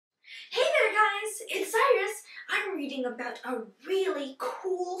guys, it's Iris. I'm reading about a really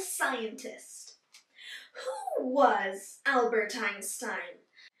cool scientist. Who was Albert Einstein?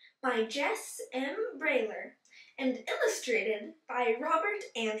 By Jess M. Brallier and illustrated by Robert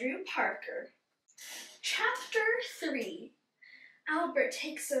Andrew Parker. Chapter 3. Albert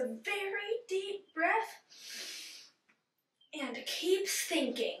takes a very deep breath and keeps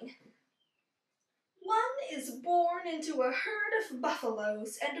thinking. One is born into a herd of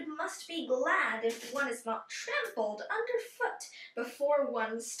buffaloes and must be glad if one is not trampled underfoot before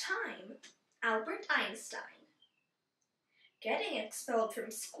one's time. Albert Einstein. Getting expelled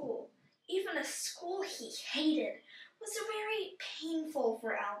from school, even a school he hated, was very painful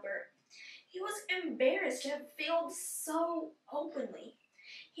for Albert. He was embarrassed to have failed so openly.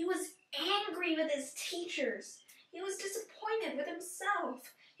 He was angry with his teachers. He was disappointed with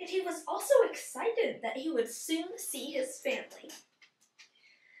himself. Yet he was also excited that he would soon see his family.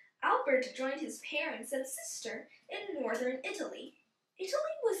 Albert joined his parents and sister in northern Italy.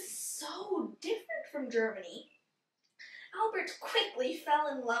 Italy was so different from Germany. Albert quickly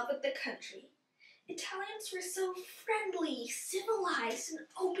fell in love with the country. Italians were so friendly, civilized, and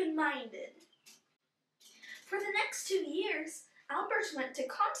open-minded. For the next 2 years, Albert went to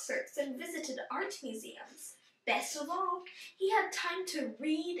concerts and visited art museums. Best of all, he had time to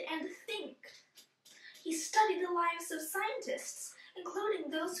read and think. He studied the lives of scientists, including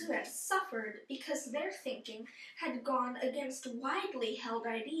those who had suffered because their thinking had gone against widely held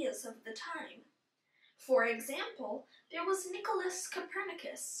ideas of the time. For example, there was Nicholas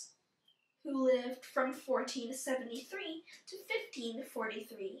Copernicus, who lived from 1473 to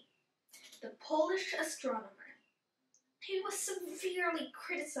 1543, the Polish astronomer. He was severely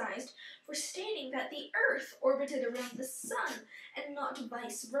criticized for stating that the Earth orbited around the Sun and not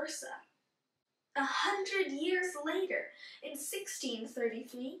vice versa. 100 years later, in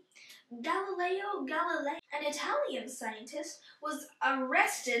 1633, Galileo Galilei, an Italian scientist, was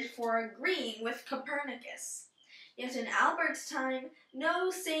arrested for agreeing with Copernicus. Yet in Albert's time,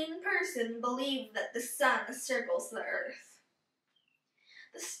 no sane person believed that the Sun circles the Earth.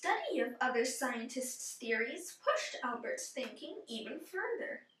 The study of other scientists' theories pushed Albert's thinking even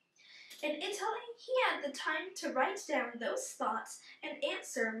further. In Italy, he had the time to write down those thoughts and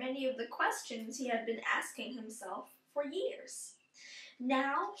answer many of the questions he had been asking himself for years.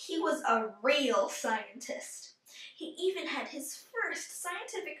 Now he was a real scientist. He even had his first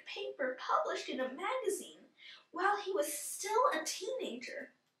scientific paper published in a magazine while he was still a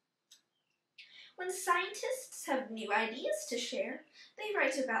teenager. When scientists have new ideas to share, they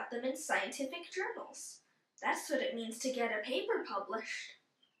write about them in scientific journals. That's what it means to get a paper published.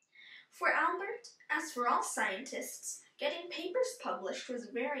 For Albert, as for all scientists, getting papers published was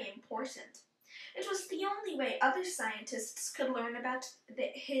very important. It was the only way other scientists could learn about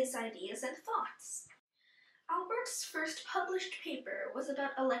his ideas and thoughts. Albert's first published paper was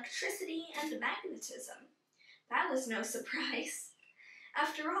about electricity and magnetism. That was no surprise.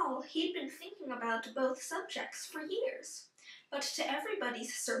 After all, he'd been thinking about both subjects for years. But to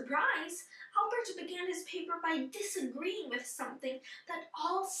everybody's surprise, Albert began his paper by disagreeing with something that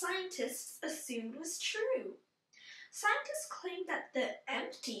all scientists assumed was true. Scientists claimed that the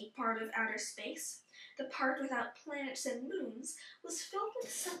empty part of outer space, the part without planets and moons, was filled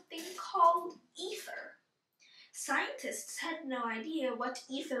with something called ether. Scientists had no idea what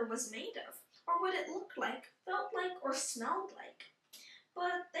ether was made of, or what it looked like, felt like, or smelled like.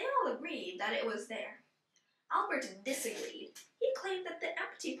 But they all agreed that it was there. Albert disagreed. He claimed that the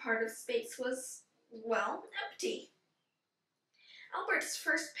empty part of space was, well, empty. Albert's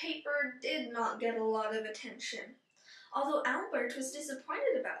first paper did not get a lot of attention. Although Albert was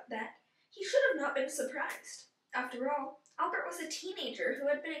disappointed about that, he should have not been surprised. After all, Albert was a teenager who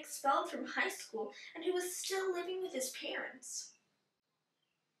had been expelled from high school and who was still living with his parents.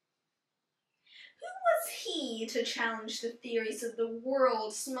 Who was he to challenge the theories of the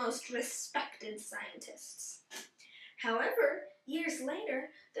world's most respected scientists? However, years later,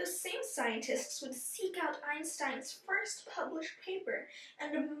 those same scientists would seek out Einstein's first published paper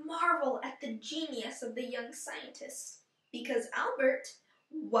and marvel at the genius of the young scientist, because Albert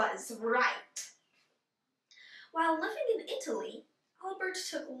was right. While living in Italy, Albert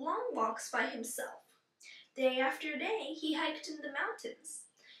took long walks by himself. Day after day, he hiked in the mountains.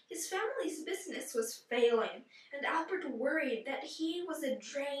 His family's business was failing, and Albert worried that he was a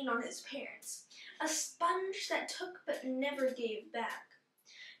drain on his parents, a sponge that took but never gave back.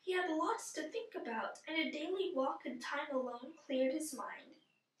 He had lots to think about, and a daily walk and time alone cleared his mind.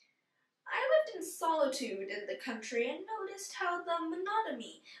 I lived in solitude in the country and noticed how the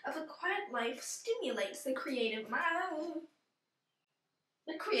monotony of a quiet life stimulates the creative mind.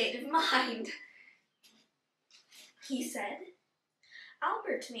 he said.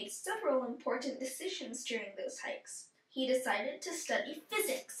 Albert made several important decisions during those hikes. He decided to study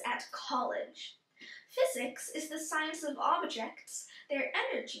physics at college. Physics is the science of objects, their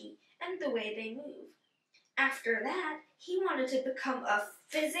energy, and the way they move. After that, he wanted to become a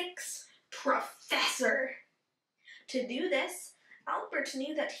physics professor. To do this, Albert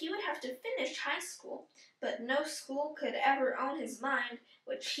knew that he would have to finish high school, but no school could ever own his mind,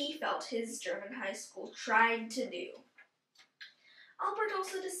 which he felt his German high school tried to do. Albert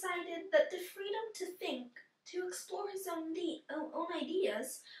also decided that the freedom to think, to explore his own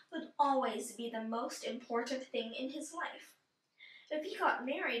ideas, would always be the most important thing in his life. If he got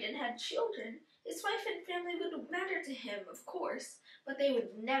married and had children, his wife and family would matter to him, of course, but they would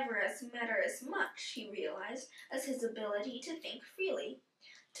never matter as much, he realized, as his ability to think freely.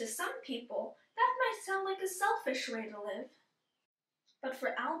 To some people, that might sound like a selfish way to live. But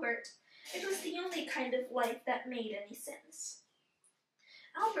for Albert, it was the only kind of life that made any sense.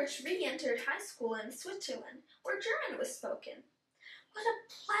 Albert re-entered high school in Switzerland, where German was spoken. What a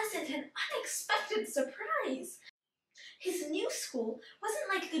pleasant and unexpected surprise! His new school wasn't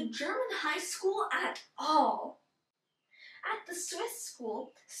like the German high school at all. At the Swiss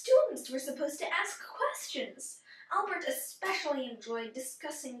school, students were supposed to ask questions. Albert especially enjoyed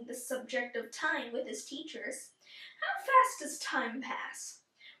discussing the subject of time with his teachers. How fast does time pass?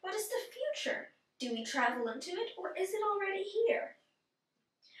 What is the future? Do we travel into it, or is it already here?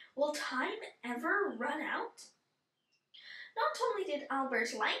 Will time ever run out? Not only did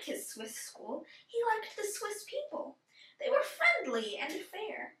Albert like his Swiss school, he liked the Swiss people. They were friendly and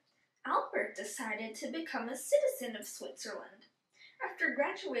fair. Albert decided to become a citizen of Switzerland. After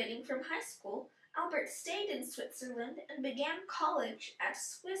graduating from high school, Albert stayed in Switzerland and began college at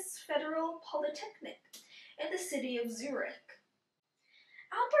Swiss Federal Polytechnic in the city of Zurich.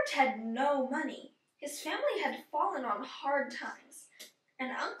 Albert had no money. His family had fallen on hard times.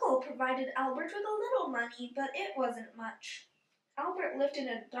 An uncle provided Albert with a little money, but it wasn't much. Albert lived in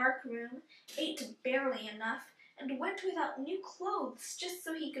a dark room, ate barely enough, and went without new clothes just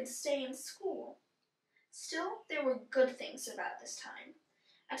so he could stay in school. Still, there were good things about this time.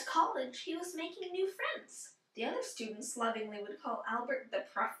 At college, he was making new friends. The other students lovingly would call Albert the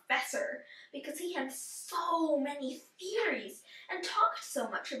professor because he had so many theories and talked so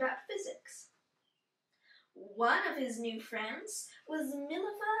much about physics. One of his new friends was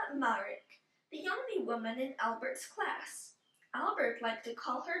Mileva Marek, the only woman in Albert's class. Albert liked to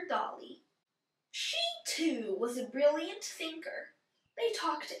call her Dolly. She, too, was a brilliant thinker. They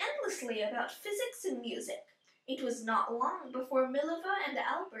talked endlessly about physics and music. It was not long before Mileva and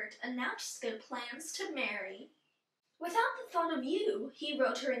Albert announced their plans to marry. Without the thought of you, he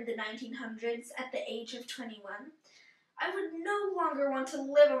wrote her in the 1900s at the age of 21, I would no longer want to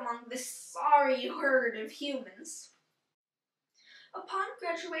live among this sorry herd of humans. Upon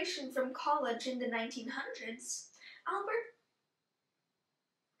graduation from college in the 1900s, Albert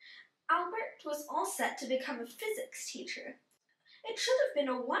was all set to become a physics teacher. It should have been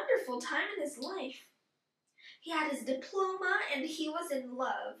a wonderful time in his life. He had his diploma and he was in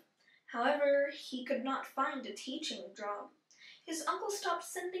love. However, he could not find a teaching job. His uncle stopped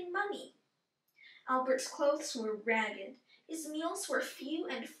sending money. Albert's clothes were ragged. His meals were few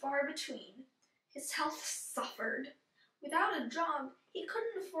and far between. His health suffered. Without a job, he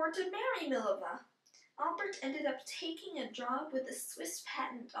couldn't afford to marry Mileva. Albert ended up taking a job with the Swiss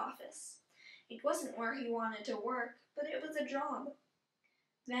Patent Office. It wasn't where he wanted to work, but it was a job.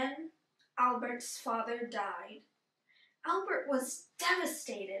 Then, Albert's father died. Albert was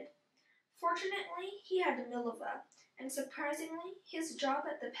devastated. Fortunately, he had Mileva, and surprisingly, his job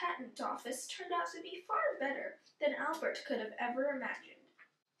at the patent office turned out to be far better than Albert could have ever imagined.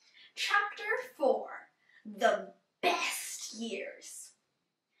 Chapter 4. The Best Years.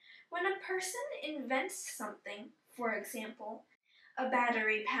 When a person invents something, for example, a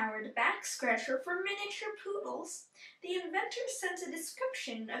battery-powered back scratcher for miniature poodles, the inventor sends a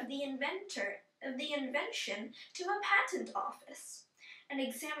description of the invention to a patent office. An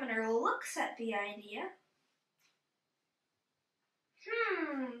examiner looks at the idea.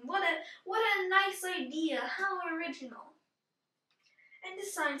 What a nice idea, how original. And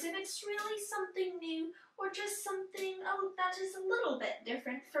decides if it's really something new or just something that is a little bit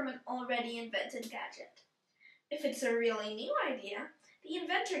different from an already invented gadget. If it's a really new idea, the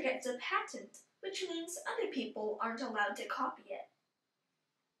inventor gets a patent, which means other people aren't allowed to copy it.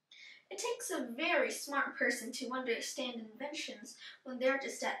 It takes a very smart person to understand inventions when they're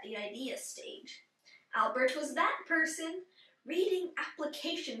just at the idea stage. Albert was that person. Reading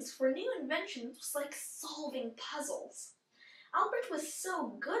applications for new inventions was like solving puzzles. Albert was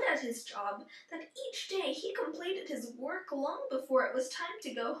so good at his job that each day he completed his work long before it was time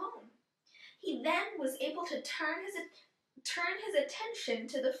to go home. He then was able to turn his attention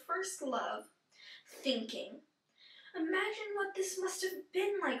to the first love, thinking. Imagine what this must have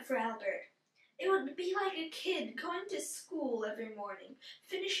been like for Albert. It would be like a kid going to school every morning,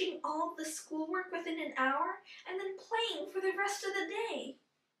 finishing all the schoolwork within an hour, and then playing for the rest of the day.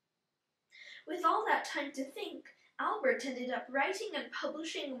 With all that time to think, Albert ended up writing and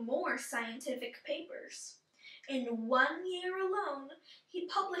publishing more scientific papers. In 1 year alone, he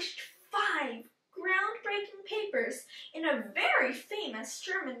published 5 groundbreaking papers in a very famous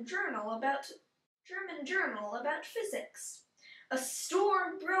German journal about physics. A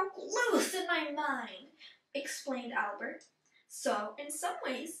storm broke loose in my mind, explained Albert. So, in some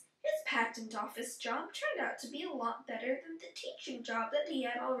ways, his patent office job turned out to be a lot better than the teaching job that he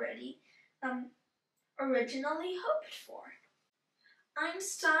had originally hoped for.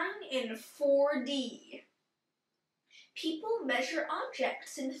 Einstein in 4D. People measure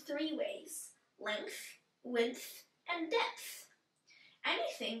objects in 3 ways: length, width, and depth.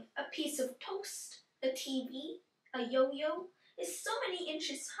 Anything, a piece of toast, a TV, a yo-yo, is so many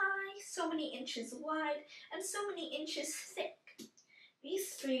inches high, so many inches wide, and so many inches thick.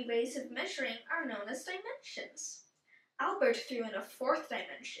 These 3 ways of measuring are known as dimensions. Albert threw in a 4th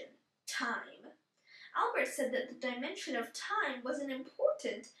dimension, time. Albert said that the dimension of time was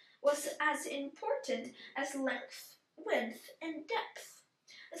as important as length, width, and depth,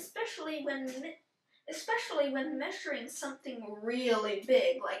 especially when measuring something really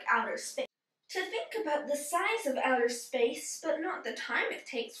big like outer space. To think about the size of outer space, but not the time it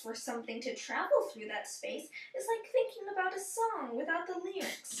takes for something to travel through that space, is like thinking about a song without the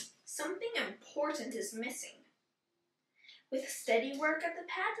lyrics. Something important is missing. With steady work at the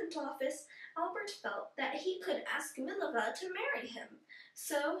patent office, Albert felt that he could ask Mileva to marry him.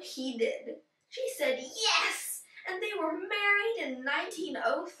 So he did. She said yes, and they were married in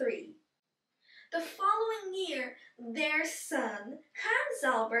 1903. The following year, their son, Hans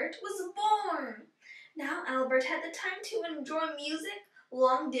Albert, was born. Now Albert had the time to enjoy music,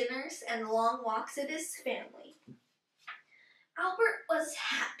 long dinners, and long walks with his family. Albert was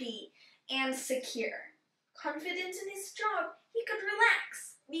happy and secure. Confident in his job, he could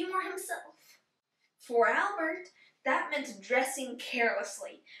relax, be more himself. For Albert, that meant dressing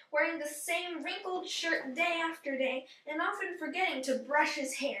carelessly, wearing the same wrinkled shirt day after day, and often forgetting to brush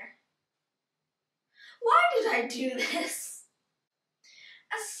his hair. Why did I do this?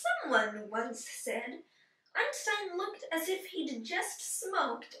 As someone once said, Einstein looked as if he'd just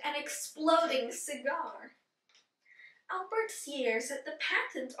smoked an exploding cigar. Albert's years at the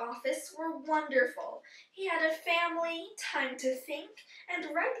patent office were wonderful. He had a family, time to think,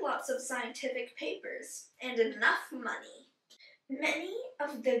 and write lots of scientific papers, and enough money. Many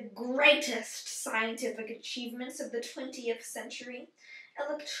of the greatest scientific achievements of the 20th century,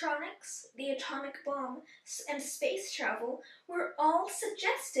 electronics, the atomic bomb, and space travel, were all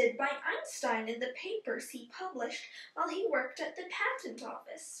suggested by Einstein in the papers he published while he worked at the patent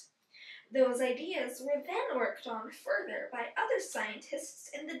office. Those ideas were then worked on further by other scientists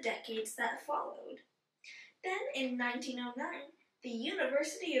in the decades that followed. Then, in 1909, the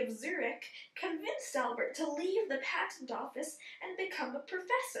University of Zurich convinced Albert to leave the patent office and become a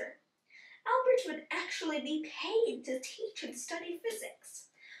professor. Albert would actually be paid to teach and study physics.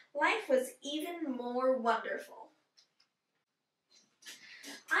 Life was even more wonderful.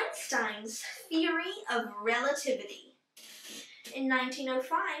 Einstein's theory of relativity. In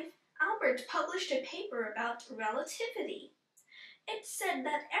 1905, Albert published a paper about relativity. It said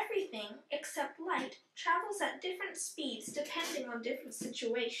that everything except light travels at different speeds depending on different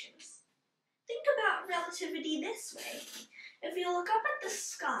situations. Think about relativity this way. If you look up at the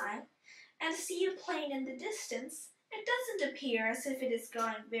sky and see a plane in the distance, it doesn't appear as if it is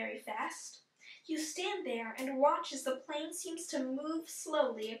going very fast. You stand there and watch as the plane seems to move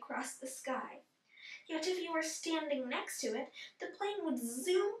slowly across the sky. Yet if you were standing next to it, the plane would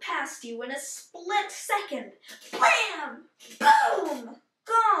zoom past you in a split second. Blam! Boom!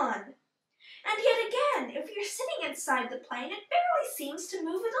 Gone! And yet again, if you're sitting inside the plane, it barely seems to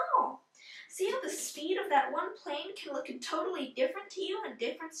move at all. See how the speed of that one plane can look totally different to you in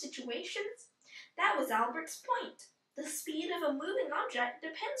different situations? That was Albert's point. The speed of a moving object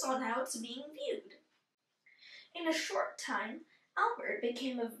depends on how it's being viewed. In a short time, Albert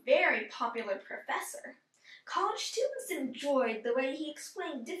became a very popular professor. College students enjoyed the way he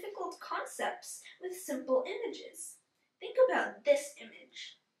explained difficult concepts with simple images. Think about this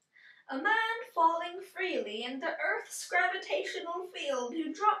image. A man falling freely in the Earth's gravitational field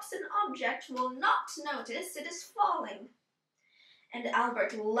who drops an object will not notice it is falling. and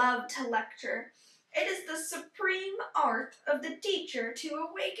Albert loved to lecture. It is the supreme art of the teacher to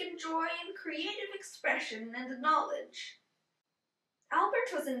awaken joy in creative expression and knowledge.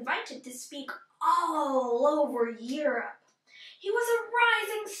 Albert was invited to speak all over Europe. He was a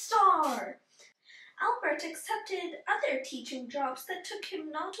rising star. Albert accepted other teaching jobs that took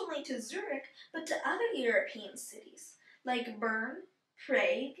him not only to Zurich, but to other European cities, like Bern,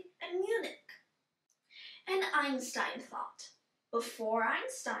 Prague, and Munich. And Einstein thought. Before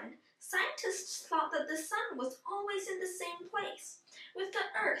Einstein, scientists thought that the sun was always in the same place, with the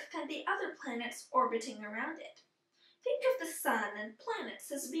Earth and the other planets orbiting around it. Think of the sun and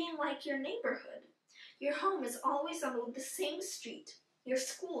planets as being like your neighborhood. Your home is always on the same street. Your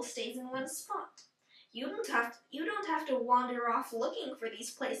school stays in one spot. You don't have to wander off looking for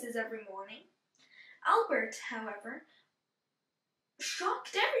these places every morning. Albert, however,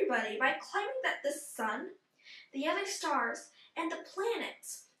 shocked everybody by claiming that the sun, the other stars, and the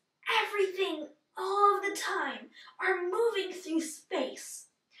planets, everything, all of the time, are moving through space.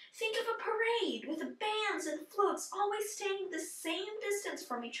 Think of a parade with bands and floats always staying the same distance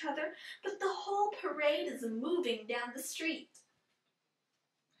from each other, but the whole parade is moving down the street.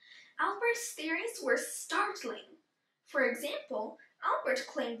 Albert's theories were startling. For example, Albert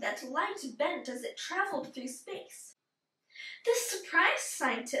claimed that light bent as it traveled through space. This surprised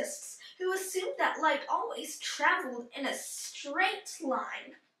scientists, who assumed that light always traveled in a straight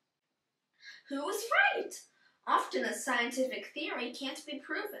line. Who was right? Often a scientific theory can't be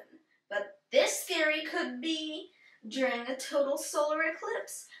proven, but this theory could be. During a total solar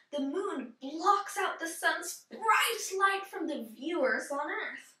eclipse, the moon blocks out the sun's bright light from the viewers on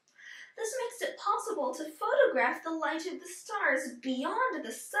Earth. This makes it possible to photograph the light of the stars beyond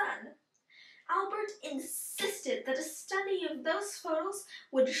the sun. Albert insisted that a study of those photos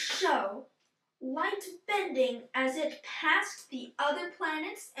would show light bending as it passed the other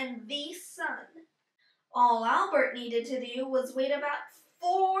planets and the sun. All Albert needed to do was wait about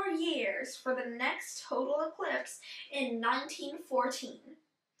 4 years for the next total eclipse in 1914.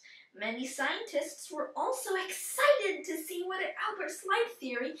 Many scientists were also excited to see whether Albert's light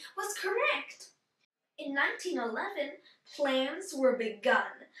theory was correct. In 1911, plans were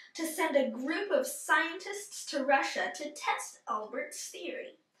begun to send a group of scientists to Russia to test Albert's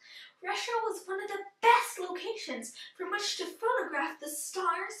theory. Russia was one of the best locations from which to photograph the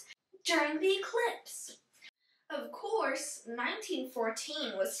stars during the eclipse. Of course,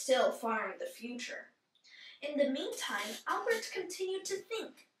 1914 was still far in the future. In the meantime, Albert continued to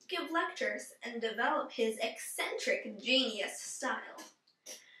think, give lectures, and develop his eccentric genius style.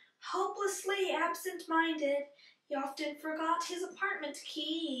 Hopelessly absent-minded, he often forgot his apartment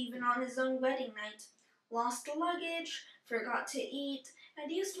key even on his own wedding night, lost luggage, forgot to eat, and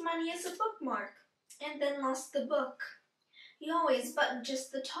used money as a bookmark, and then lost the book. He always buttoned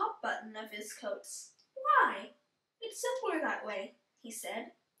just the top button of his coats. Why? It's simpler that way, he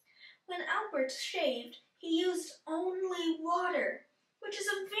said. When Albert shaved, he used only water, which is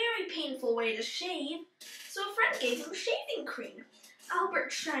a very painful way to shave, so a friend gave him shaving cream.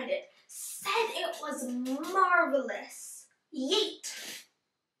 Albert tried it, said it was marvelous. Yeet!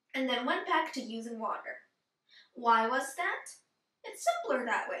 And then went back to using water. Why was that? It's simpler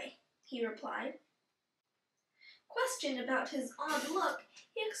that way, he replied. Questioned about his odd look,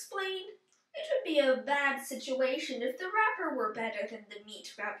 he explained, it would be a bad situation if the wrapper were better than the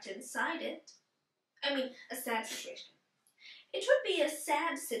meat wrapped inside it. A sad situation. It would be a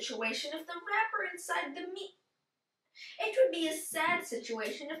sad situation if the wrapper inside the meat. It would be a sad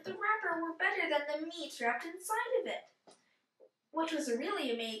situation if the wrapper were better than the meat wrapped inside of it. What was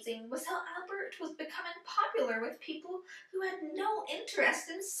really amazing was how Albert was becoming popular with people who had no interest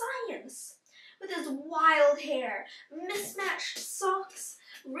in science. With his wild hair, mismatched socks,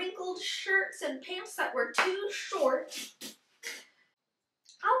 wrinkled shirts, and pants that were too short,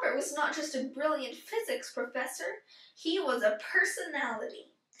 Albert was not just a brilliant physics professor, he was a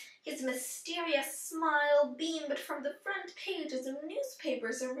personality. His mysterious smile beamed from the front pages of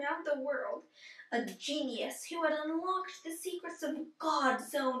newspapers around the world, a genius who had unlocked the secrets of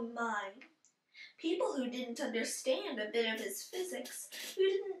God's own mind. People who didn't understand a bit of his physics, who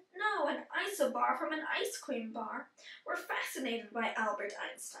didn't know an isobar from an ice cream bar, were fascinated by Albert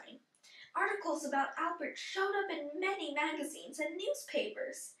Einstein. Articles about Albert showed up in many magazines and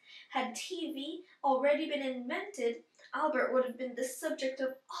newspapers. Had TV already been invented, Albert would have been the subject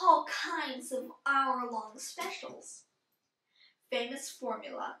of all kinds of hour-long specials. Famous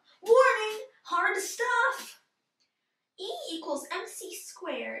formula. Warning! Hard stuff!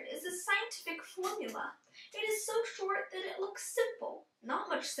 E=mc² is a scientific formula. It is so short that it looks simple, not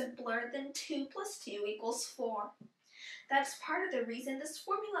much simpler than 2 + 2 = 4. That's part of the reason this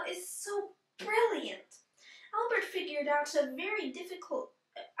formula is so brilliant. Albert figured out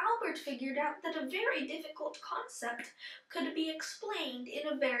that a very difficult concept could be explained in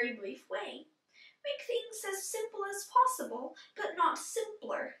a very brief way. Make things as simple as possible, but not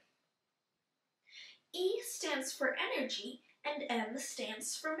simpler. E stands for energy and M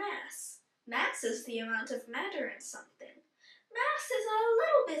stands for mass. Mass is the amount of matter in something. Mass is a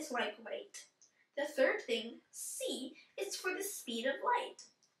little bit like weight. The third thing, C, is for the speed of light.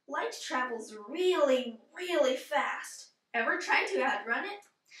 Light travels really, really fast. Ever tried to outrun it?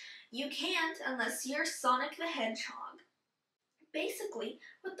 You can't unless you're Sonic the Hedgehog. Basically,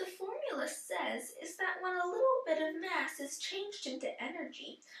 what the formula says is that when a little bit of mass is changed into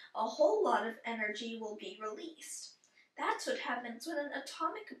energy, a whole lot of energy will be released. That's what happens with an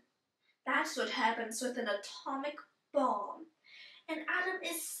atomic bomb. An atom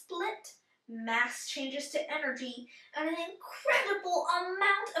is split, mass changes to energy, and an incredible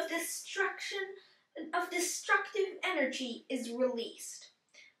amount of destructive energy is released.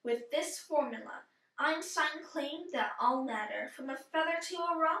 With this formula, Einstein claimed that all matter, from a feather to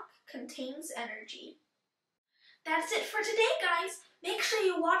a rock, contains energy. That's it for today, guys. Make sure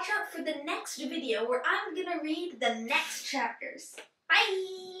you watch out for the next video where I'm gonna read the next chapters.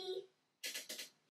 Bye!